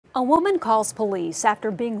A woman calls police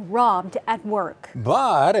after being robbed at work.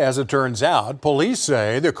 But as it turns out, police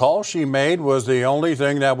say the call she made was the only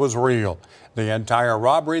thing that was real. The entire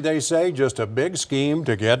robbery, they say, just a big scheme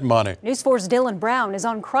to get money. News 4's Dylan Brown is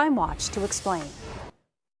on Crime Watch to explain.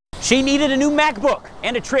 She needed a new MacBook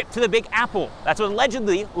and a trip to the Big Apple. That's what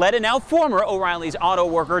allegedly led a now former O'Reilly's auto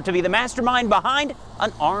worker to be the mastermind behind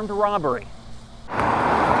an armed robbery.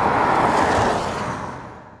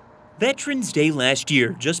 Veterans Day last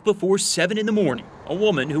year, just before 7 in the morning, a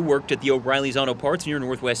woman who worked at the O'Reilly's Auto Parts near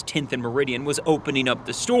Northwest 10th and Meridian was opening up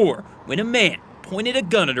the store when a man pointed a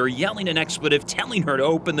gun at her, yelling an expletive, telling her to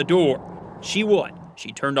open the door. She would.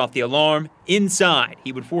 She turned off the alarm. Inside,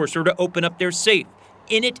 he would force her to open up their safe.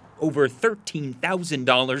 In it, over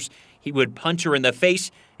 $13,000. He would punch her in the face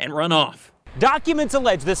and run off. Documents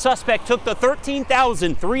allege the suspect took the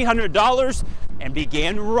 $13,300 and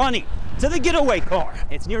began running to the getaway car.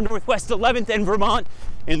 It's near Northwest 11th and Vermont.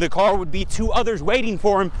 In the car would be 2 others waiting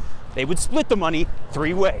for him. They would split the money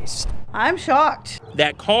 3 ways. I'm shocked.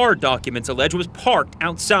 That car, documents allege, was parked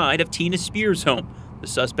outside of Tina Spears' home. The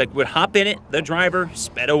suspect would hop in it. The driver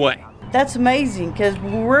sped away. That's amazing because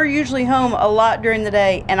we're usually home a lot during the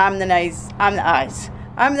day, and I'm the eyes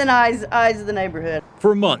of the neighborhood.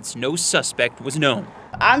 For months, no suspect was known.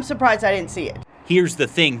 I'm surprised I didn't see it. Here's the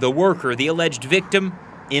thing. The worker, the alleged victim,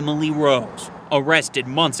 Emily Rose, arrested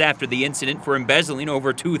months after the incident for embezzling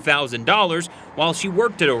over $2,000 while she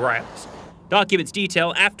worked at O'Reilly's. Documents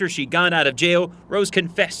detail after she got out of jail, Rose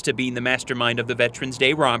confessed to being the mastermind of the Veterans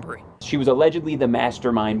Day robbery. She was allegedly the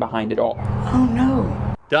mastermind behind it all. Oh, no.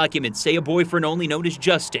 Documents say a boyfriend only known as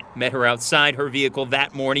Justin met her outside her vehicle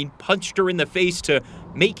that morning, punched her in the face to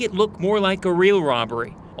make it look more like a real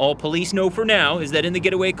robbery. All police know for now is that in the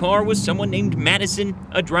getaway car was someone named Madison,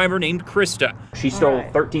 a driver named Krista. She stole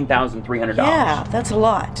 $13,300. Yeah, that's a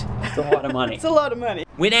lot. It's a lot of money. It's a lot of money.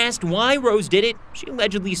 When asked why Rose did it, she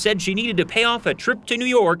allegedly said she needed to pay off a trip to New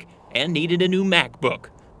York and needed a new MacBook.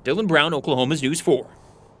 Dylan Brown, Oklahoma's News 4.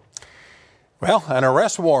 Well, an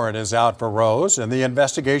arrest warrant is out for Rose, and the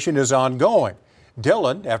investigation is ongoing.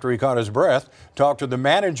 Dylan, after he caught his breath, talked to the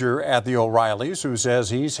manager at the O'Reillys, who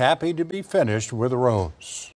says he's happy to be finished with Rose.